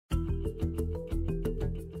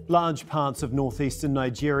Large parts of northeastern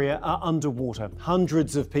Nigeria are underwater.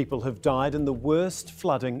 Hundreds of people have died in the worst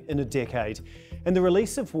flooding in a decade. And the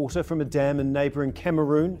release of water from a dam in neighbouring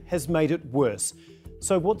Cameroon has made it worse.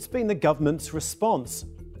 So what's been the government's response?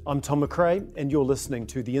 I'm Tom Mcrae and you're listening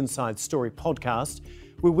to the Inside Story podcast,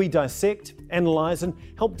 where we dissect, analyse and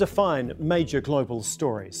help define major global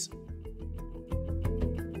stories.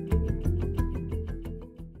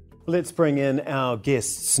 Let's bring in our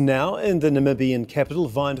guests now. In the Namibian capital,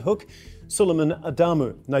 Windhoek, Suleiman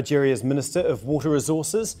Adamu, Nigeria's Minister of Water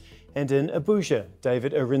Resources, and in Abuja,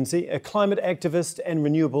 David Arinze, a climate activist and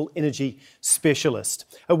renewable energy specialist.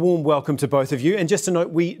 A warm welcome to both of you. And just a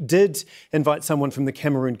note, we did invite someone from the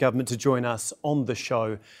Cameroon government to join us on the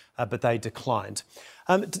show, but they declined.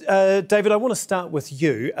 David, I want to start with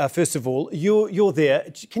you. First of all, you're there.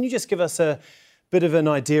 Can you just give us a bit of an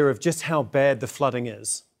idea of just how bad the flooding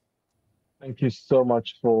is? Thank you so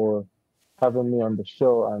much for having me on the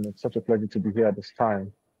show, and it's such a pleasure to be here at this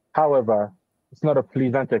time. However, it's not a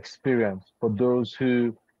pleasant experience for those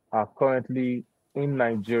who are currently in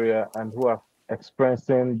Nigeria and who are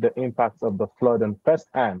experiencing the impacts of the flooding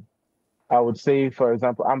firsthand. I would say, for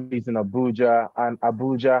example, I'm based in Abuja, and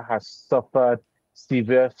Abuja has suffered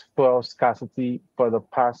severe fuel scarcity for the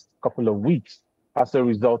past couple of weeks as a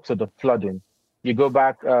result of the flooding. You go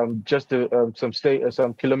back just to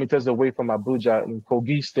some kilometers away from Abuja in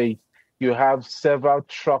Kogi State, you have several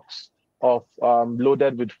trucks of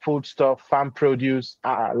loaded with foodstuff, farm produce,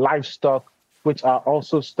 livestock, which are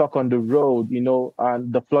also stuck on the road,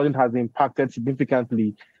 and the flooding has impacted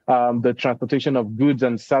significantly the transportation of goods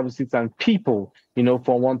and services and people,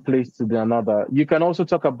 from one place to another. You can also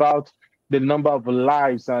talk about the number of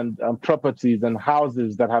lives and properties and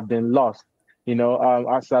houses that have been lost.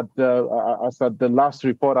 As at the last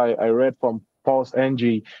report I read from Pulse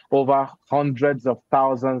NG, over hundreds of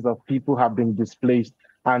thousands of people have been displaced,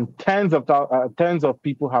 and tens of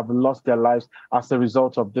people have lost their lives as a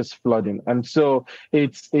result of this flooding. And so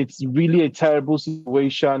it's really a terrible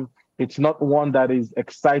situation. It's not one that is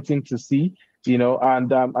exciting to see,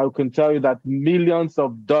 and I can tell you that millions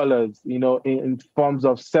of dollars, in forms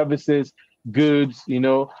of services, goods,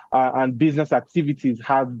 and business activities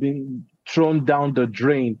have been thrown down the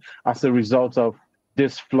drain as a result of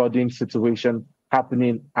this flooding situation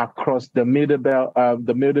happening across the Middle Belt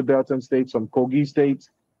states, from Kogi State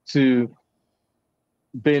to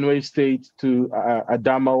Benue State to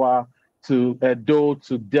Adamawa to Edo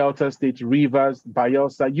to Delta State, Rivers,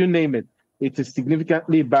 Bayelsa, you name it. It is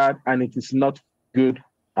significantly bad and it is not good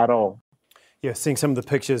at all. Yeah, seeing some of the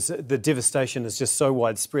pictures, the devastation is just so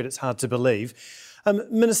widespread, it's hard to believe.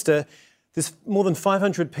 Minister, there's more than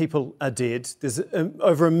 500 people are dead. There's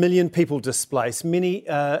over 1 million people displaced. Many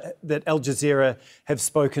that Al Jazeera have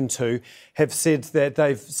spoken to have said that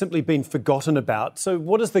they've simply been forgotten about. So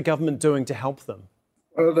what is the government doing to help them?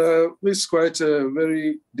 Well, it's quite a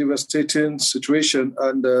very devastating situation,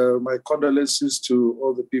 and my condolences to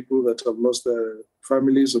all the people that have lost their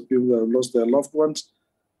families, or people that have lost their loved ones,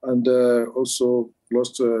 and also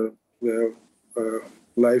lost their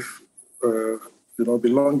life,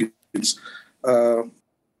 belongings.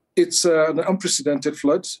 It's an unprecedented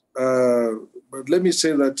flood, but let me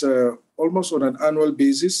say that almost on an annual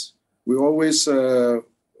basis, we always,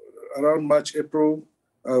 around March, April,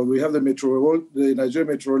 we have the Nigerian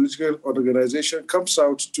Meteorological Organization comes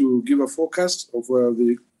out to give a forecast of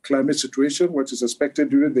the climate situation, what is expected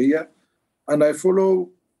during the year. And I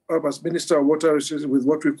follow up as Minister of Water Resources with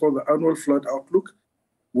what we call the annual flood outlook,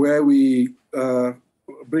 where we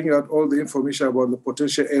bring out all the information about the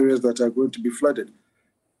potential areas that are going to be flooded.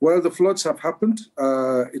 Well, the floods have happened.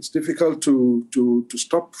 It's difficult to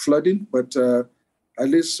stop flooding, but at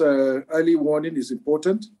least early warning is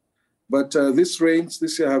important. But these rains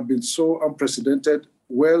this year have been so unprecedented,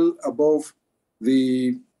 well above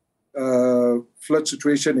the flood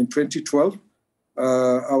situation in 2012.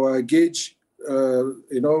 Our gauge,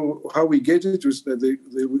 how we gauge it was at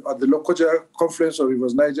the Lokoja confluence of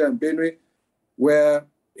rivers Niger and Benue, where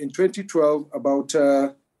in 2012, about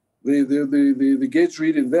the gauge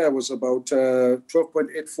reading there was about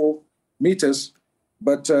 12.84 meters.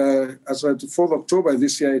 But as of the 4th of October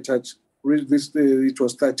this year, it was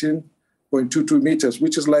 13.22 meters,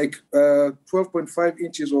 which is like 12.5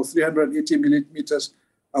 inches or 380 millimeters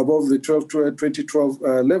above the 2012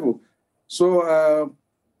 level. So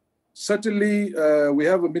certainly we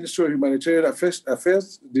have a Ministry of Humanitarian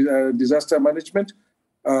Affairs, Disaster Management,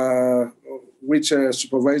 which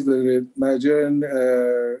supervise the Nigerian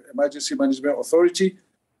Emergency Management Authority,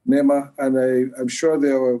 NEMA, and I'm sure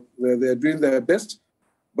they are doing their best.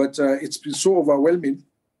 But it's been so overwhelming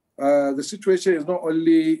the situation is not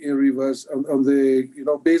only in rivers on the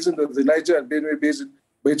basin of the Niger and Benue basin,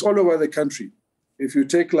 but it's all over the country. If you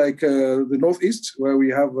take like the northeast, where we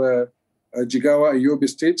have Jigawa and Yobe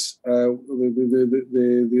states,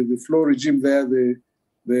 the flow regime there,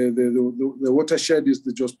 the watershed is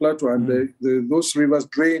the Jos Plateau, and those rivers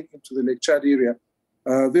drain into the Lake Chad area.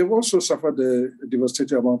 They've also suffered a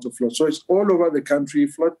devastating amount of flood. So it's all over the country.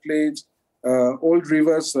 Floodplains, old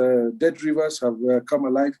rivers, dead rivers have come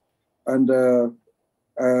alive, and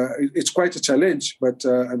it's quite a challenge. But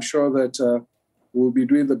I'm sure that we'll be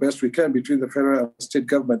doing the best we can between the federal and state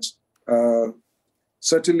governments.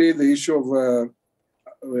 Certainly, the issue of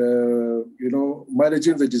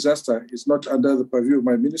managing the disaster is not under the purview of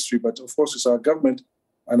my ministry, but of course it's our government,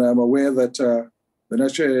 and I'm aware that the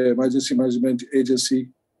National Emergency Management Agency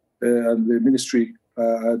and the ministry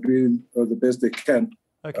are doing the best they can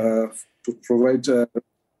to provide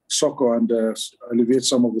succor and alleviate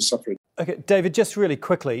some of the suffering. Okay, David, just really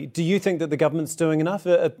quickly, do you think that the government's doing enough?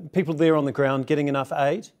 Are people there on the ground getting enough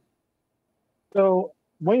aid? So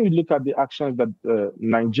when you look at the actions that the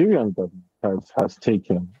Nigerian government has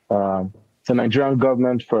taken, the Nigerian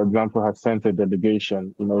government, for example, has sent a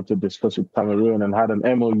delegation, to discuss with Cameroon and had an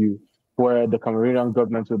MOU where the Cameroonian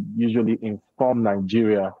government would usually inform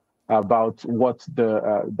Nigeria about what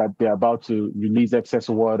that they're about to release excess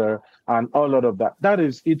water and all of that.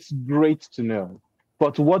 It's great to know.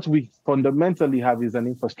 But what we fundamentally have is an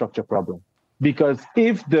infrastructure problem. Because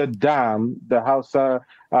if the dam, the Hausa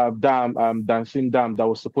dam, Dancing Dam that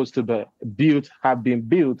was supposed to be built have been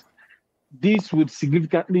built, this would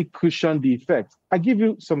significantly cushion the effect. I give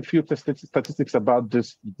you some few statistics about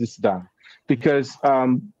this dam, because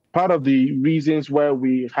part of the reasons where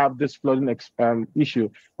we have this flooding issue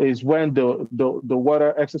is when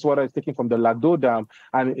the excess water is taken from the Lado Dam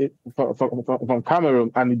and from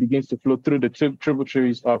Cameroon, and it begins to flow through the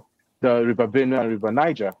tributaries of the River Benue and River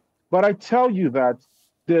Niger. But I tell you that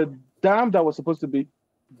the dam that was supposed to be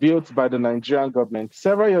built by the Nigerian government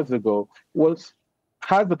several years ago was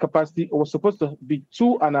supposed to be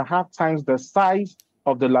 2.5 times the size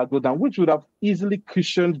of the Lado Dam, which would have easily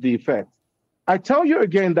cushioned the effect. I tell you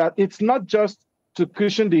again that it's not just to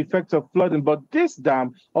cushion the effects of flooding, but this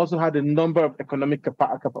dam also had a number of economic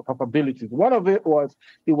capabilities. One of it was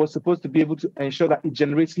supposed to be able to ensure that it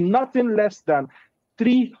generates nothing less than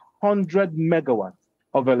 300 megawatts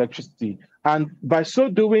of electricity, and by so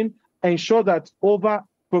doing, ensure that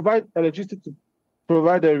provide electricity to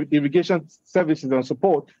provide irrigation services and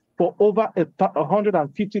support for over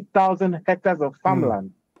 150,000 hectares of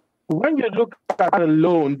farmland. When you look at that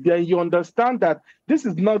alone, then you understand that this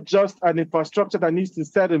is not just an infrastructure that needs to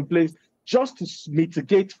set in place just to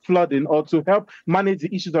mitigate flooding or to help manage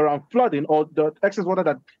the issues around flooding or the excess water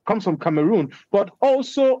that comes from Cameroon, but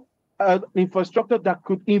also infrastructure that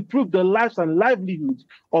could improve the lives and livelihoods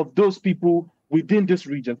of those people within this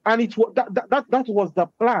region. And that was the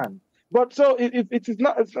plan. But so it's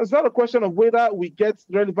not a question of whether we get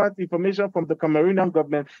relevant information from the Cameroonian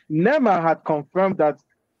government. NEMA had confirmed that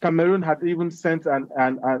Cameroon had even sent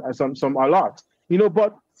some alerts,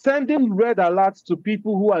 but sending red alerts to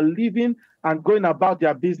people who are living and going about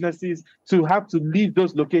their businesses to have to leave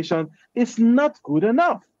those locations is not good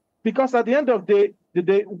enough. Because at the end of the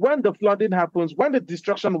day, when the flooding happens, when the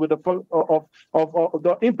destruction of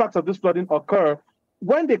the impacts of this flooding occur,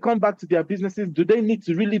 when they come back to their businesses,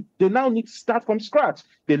 they now need to start from scratch.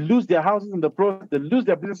 They lose their houses in the process, they lose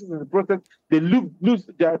their businesses in the process, they lose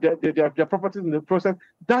their properties in the process.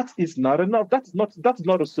 That is not enough. That's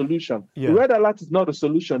not a solution. Yeah. Red alert is not a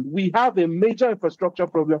solution. We have a major infrastructure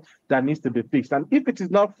problem that needs to be fixed. And if it is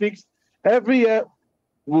not fixed, every year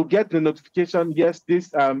we'll get the notification, yes,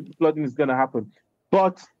 this flooding is going to happen.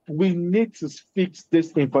 But we need to fix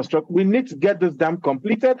this infrastructure. We need to get this dam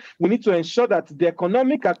completed. We need to ensure that the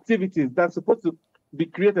economic activities that's supposed to be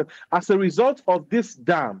created as a result of this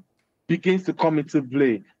dam begins to come into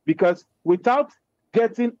play. Because without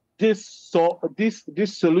getting this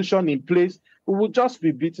solution in place, we will just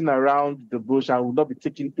be beating around the bush and will not be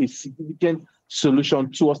taking a significant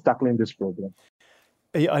solution towards tackling this problem.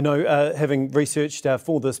 I know, having researched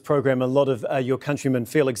for this program, a lot of your countrymen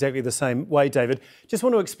feel exactly the same way, David. Just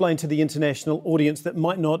want to explain to the international audience that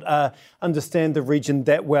might not understand the region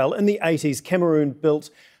that well. In the 80s, Cameroon built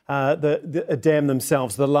a dam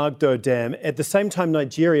themselves, the Lagdo Dam. At the same time,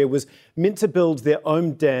 Nigeria was meant to build their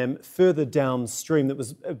own dam further downstream that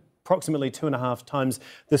was approximately 2.5 times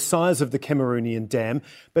the size of the Cameroonian dam,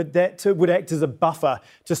 but that would act as a buffer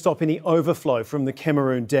to stop any overflow from the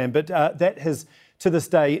Cameroon dam. But that has to this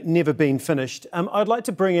day never been finished. I'd like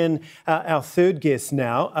to bring in our third guest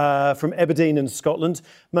now from Aberdeen in Scotland,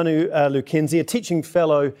 Manu Lekunze, a teaching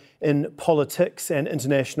fellow in politics and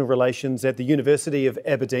international relations at the University of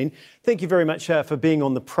Aberdeen. Thank you very much for being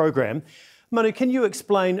on the programme. Manu, can you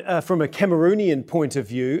explain from a Cameroonian point of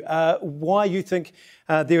view why you think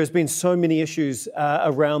there has been so many issues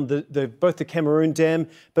around both the Cameroon dam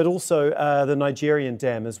but also the Nigerian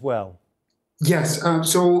dam as well? Yes,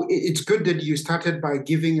 so it's good that you started by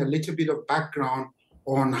giving a little bit of background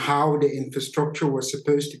on how the infrastructure was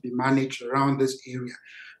supposed to be managed around this area.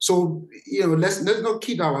 So, let's not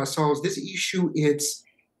kid ourselves. This issue is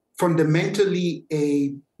fundamentally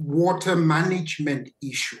a water management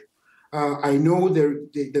issue. I know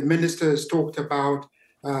the minister has talked about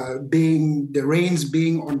the rains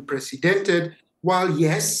being unprecedented. While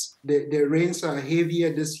yes, the rains are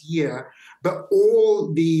heavier this year, but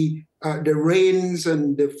all the rains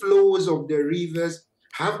and the flows of the rivers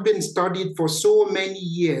have been studied for so many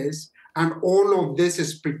years, and all of this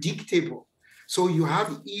is predictable. So you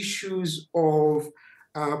have issues of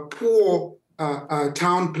poor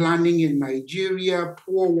town planning in Nigeria,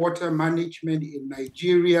 poor water management in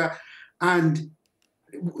Nigeria, and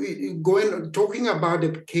talking about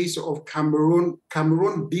the case of Cameroon.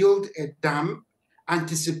 Cameroon built a dam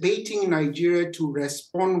anticipating Nigeria to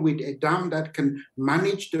respond with a dam that can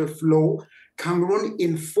manage the flow. Cameroon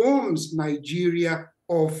informs Nigeria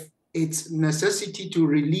of its necessity to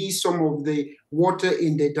release some of the water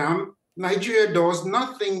in the dam. Nigeria does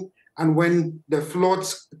nothing, and when the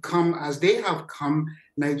floods come as they have come,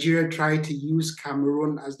 Nigeria tried to use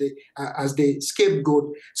Cameroon as the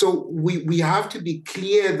scapegoat. So we have to be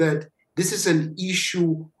clear that this is an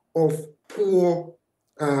issue of poor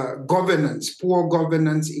governance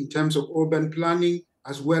in terms of urban planning,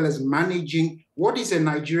 as well as managing what is a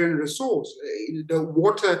Nigerian resource. The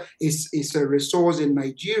water is a resource in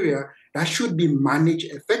Nigeria that should be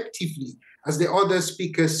managed effectively. As the other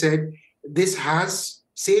speaker said, this has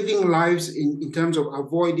saving lives in terms of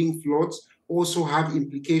avoiding floods, also have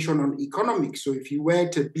implication on economics. So if you were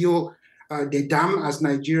to build the dam as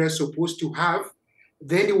Nigeria is supposed to have,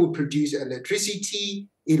 then it will produce electricity,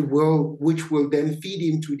 which will then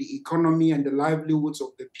feed into the economy and the livelihoods of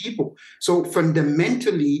the people. So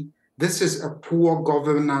fundamentally, this is a poor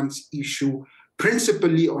governance issue,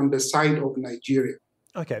 principally on the side of Nigeria.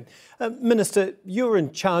 Okay. Minister, you're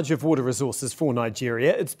in charge of water resources for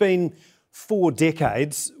Nigeria. It's been 4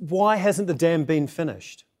 decades. Why hasn't the dam been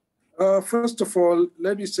finished? First of all,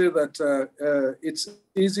 let me say that it's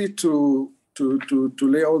easy to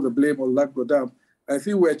lay all the blame on Lagdo Dam. I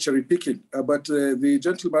think we're cherry picking, but the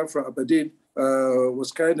gentleman from Aberdeen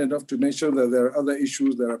was kind enough to mention that there are other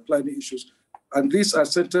issues, there are planning issues, and these are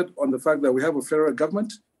centered on the fact that we have a federal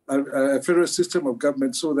government, a federal system of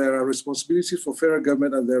government, so there are responsibilities for federal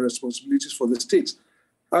government and there are responsibilities for the states.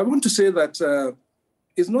 I want to say that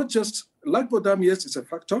it's not just Lagdo Dam, yes, it's a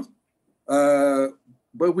factor,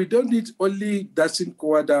 but we don't need only Dasin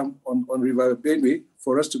Kowa Dam on River Benue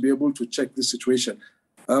for us to be able to check this situation.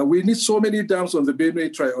 We need so many dams on the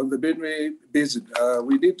Benue Basin.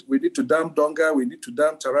 We need to dam Donga, we need to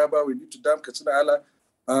dam Taraba, we need to dam Katsina Ala,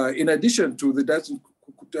 in addition to the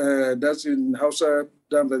Dasin Hausa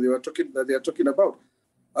dam that they are talking about.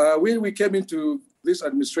 When we came into this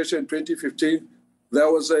administration in 2015,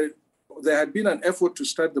 there had been an effort to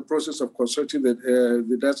start the process of constructing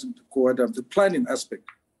the Dasin Kowa Dam, the planning aspect,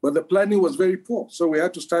 but the planning was very poor, so we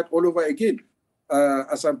had to start all over again.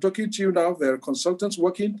 As I'm talking to you now, there are consultants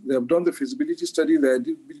working. They have done the feasibility study. They are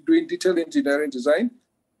doing detailed engineering design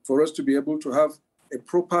for us to be able to have a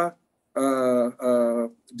proper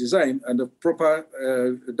design and a proper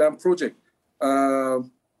dam project.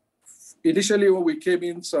 Initially, when we came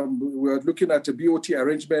in, we were looking at a BOT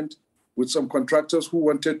arrangement with some contractors who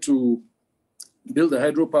wanted to build a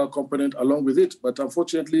hydropower component along with it. But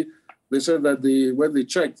unfortunately, they said that when they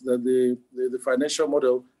checked that the financial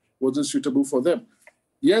model wasn't suitable for them.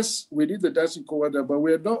 Yes, we need the Dasin Kowa Dam, but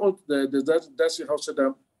we are not the Dasin Hausa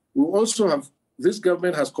Dam. We also have, this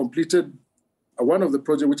government has completed one of the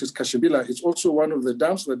projects, which is Kashibila. It's also one of the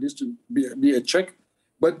dams that needs to be a check.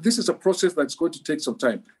 But this is a process that's going to take some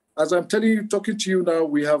time. As I'm talking to you now,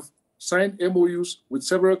 we have signed MOUs with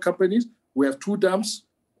several companies. We have 2 dams,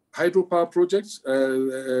 hydropower projects,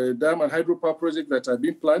 dam and hydropower projects that are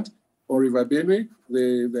being planned on River Benue.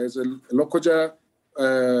 There's a Lokoja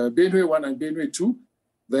Benue 1 and Benue 2.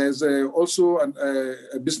 There's also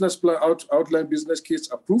a business plan, outline business case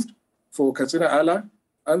approved for Katsina Ala.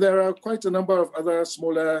 And there are quite a number of other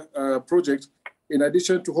smaller projects, in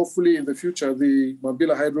addition to hopefully in the future, the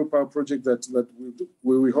Mambila hydropower project that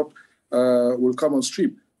we hope will come on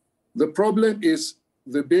stream. The problem is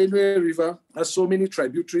the Benue River has so many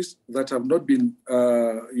tributaries that have not been,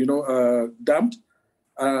 dammed,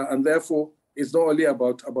 and therefore it's not only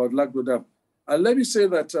about Lagdo Dam. And let me say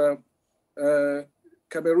that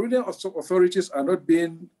Cameroonian authorities are not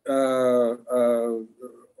being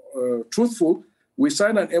truthful. We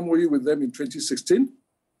signed an MOU with them in 2016.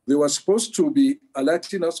 They were supposed to be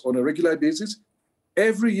alerting us on a regular basis.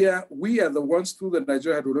 Every year, we are the ones through the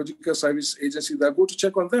Nigeria Hydrological Service Agency that go to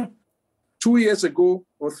check on them. 2 years ago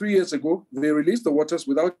or 3 years ago, they released the waters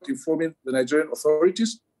without informing the Nigerian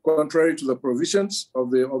authorities, contrary to the provisions of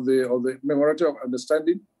the Memorandum of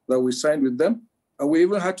Understanding that we signed with them. And we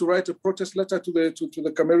even had to write a protest letter to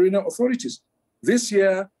the Cameroonian authorities. This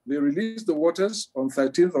year, they released the waters on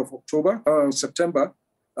 13th of September.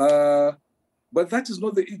 But that's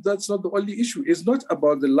not the only issue. It's not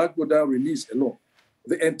about the Lagdo Dam release alone.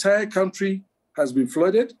 The entire country has been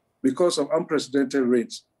flooded because of unprecedented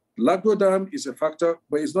rains. Lagdo Dam is a factor,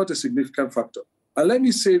 but it's not a significant factor. And let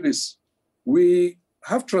me say this. We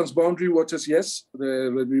have transboundary waters, yes,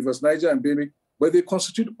 the rivers Niger and Benue, but they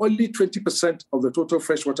constitute only 20% of the total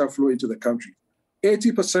freshwater flow into the country.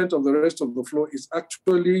 80% of the rest of the flow is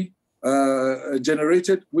actually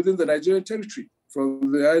generated within the Nigerian territory, from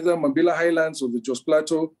either Mambila Highlands or the Jos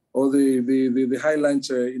Plateau or the highlands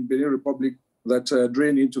in Benin Republic that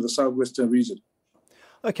drain into the southwestern region.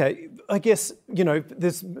 Okay, I guess,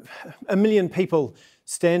 there's 1 million people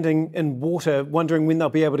standing in water wondering when they'll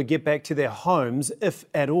be able to get back to their homes, if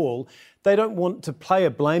at all. They don't want to play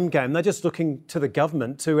a blame game. They're just looking to the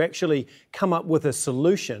government to actually come up with a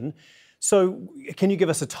solution. So can you give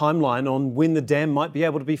us a timeline on when the dam might be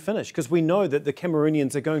able to be finished? Because we know that the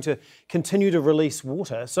Cameroonians are going to continue to release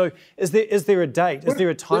water. So is there a date? Is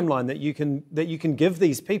there a timeline that you can give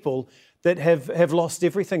these people that have lost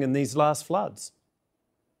everything in these last floods?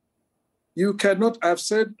 You cannot. I've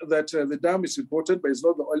said that the dam is important, but it's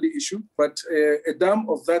not the only issue. But a dam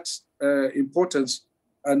of that importance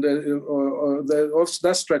and of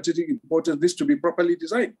that strategic importance needs to be properly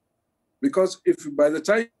designed. Because if by the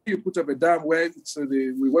time you put up a dam where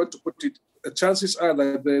we want to put it, the chances are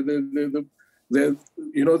that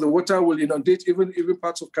the water will inundate even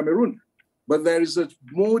parts of Cameroon. But there is a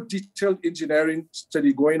more detailed engineering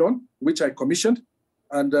study going on, which I commissioned.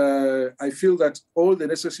 And I feel that all the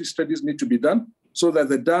necessary studies need to be done so that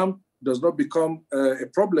the dam does not become a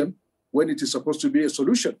problem when it is supposed to be a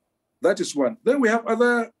solution. That is one. Then we have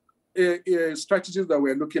other strategies that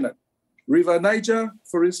we're looking at. River Niger,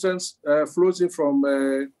 for instance, flows in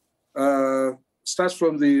starts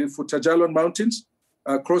from the Futajalon Mountains,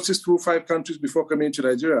 crosses through 5 countries before coming into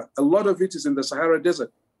Nigeria. A lot of it is in the Sahara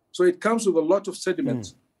Desert. So it comes with a lot of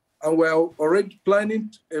sediments. And we're already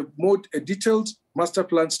planning a detailed master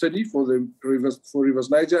plan study for rivers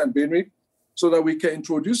Niger and Benue, so that we can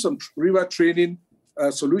introduce some river training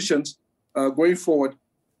solutions going forward,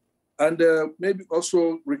 and maybe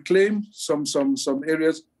also reclaim some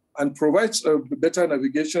areas and provide better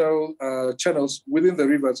navigational channels within the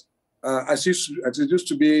rivers, as it used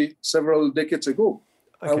to be several decades ago.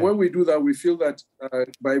 Okay. And when we do that, we feel that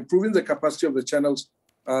by improving the capacity of the channels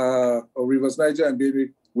of rivers Niger and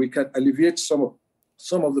Benue, we can alleviate some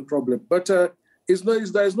of the problem. But there is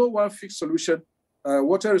no one fixed solution.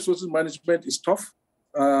 Water resources management is tough,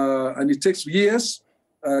 and it takes years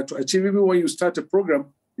to achieve. Even when you start a program,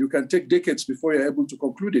 you can take decades before you're able to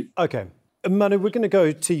conclude it. Okay. Manu, we're going to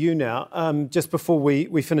go to you now, just before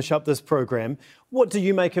we finish up this program. What do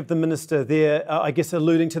you make of the minister there, I guess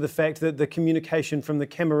alluding to the fact that the communication from the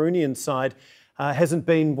Cameroonian side hasn't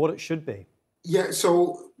been what it should be? Yeah,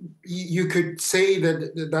 so you could say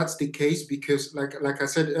that that's the case because, like I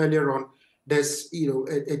said earlier on, there's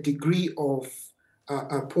a degree of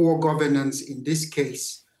poor governance in this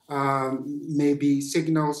case. Maybe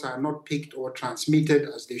signals are not picked or transmitted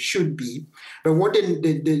as they should be. But what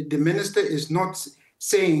the minister is not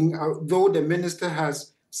saying, though the minister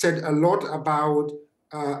has said a lot about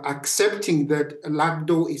accepting that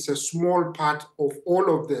Lagdo is a small part of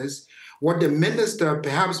all of this, what the minister,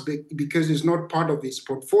 perhaps because it's not part of his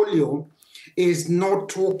portfolio, is not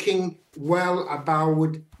talking well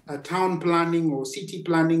about town planning or city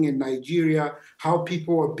planning in Nigeria, how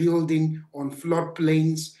people are building on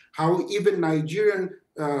floodplains, how even Nigerian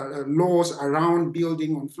laws around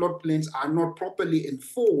building on floodplains are not properly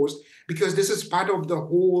enforced, because this is part of the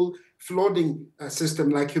whole flooding system.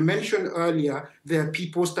 Like you mentioned earlier, there are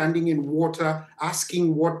people standing in water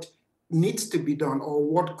asking what needs to be done or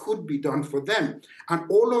what could be done for them. And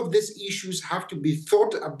all of these issues have to be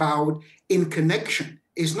thought about in connection.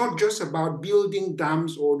 It's not just about building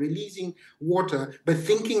dams or releasing water, but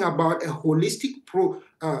thinking about a holistic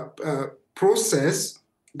process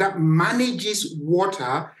that manages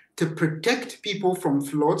water to protect people from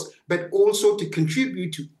floods, but also to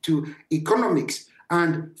contribute to economics.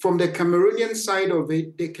 And from the Cameroonian side of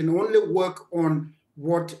it, they can only work on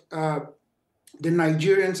what the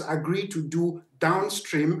Nigerians agree to do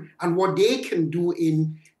downstream and what they can do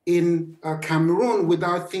in Cameroon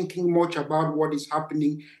without thinking much about what is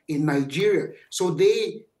happening in Nigeria. So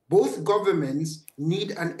both governments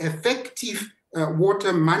need an effective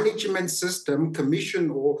water management system, commission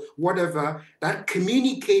or whatever, that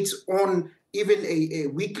communicates on even a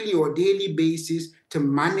weekly or daily basis to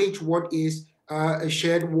manage what is a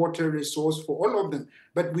shared water resource for all of them.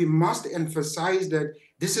 But we must emphasize that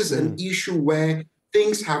this is an issue where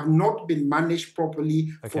things have not been managed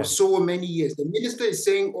properly for so many years. The minister is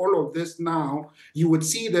saying all of this now. You would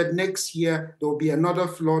see that next year there will be another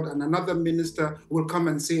flood and another minister will come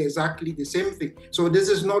and say exactly the same thing. So this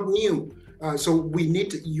is not new. So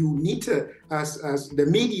you need to, as the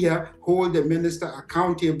media, hold the minister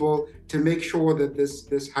accountable to make sure that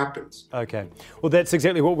this happens. Okay. Well, that's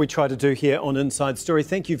exactly what we try to do here on Inside Story.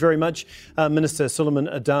 Thank you very much, Minister Suleiman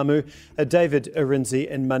Adamu, David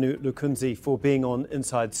Arinze and Manu Lekunze for being on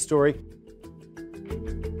Inside Story.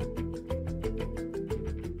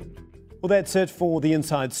 Well, that's it for the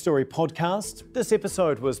Inside Story podcast. This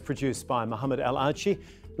episode was produced by Mohammed Al-Archi,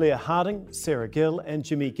 Leah Harding, Sarah Gill and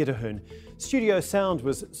Jimmy Gidahun. Studio sound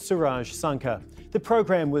was Suraj Sankar. The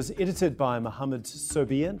program was edited by Mohammed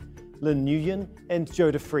Sobian, Lynn Nguyen and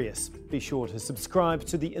Joe DeFrias. Be sure to subscribe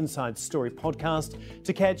to the Inside Story podcast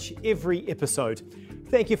to catch every episode.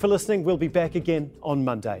 Thank you for listening. We'll be back again on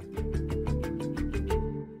Monday.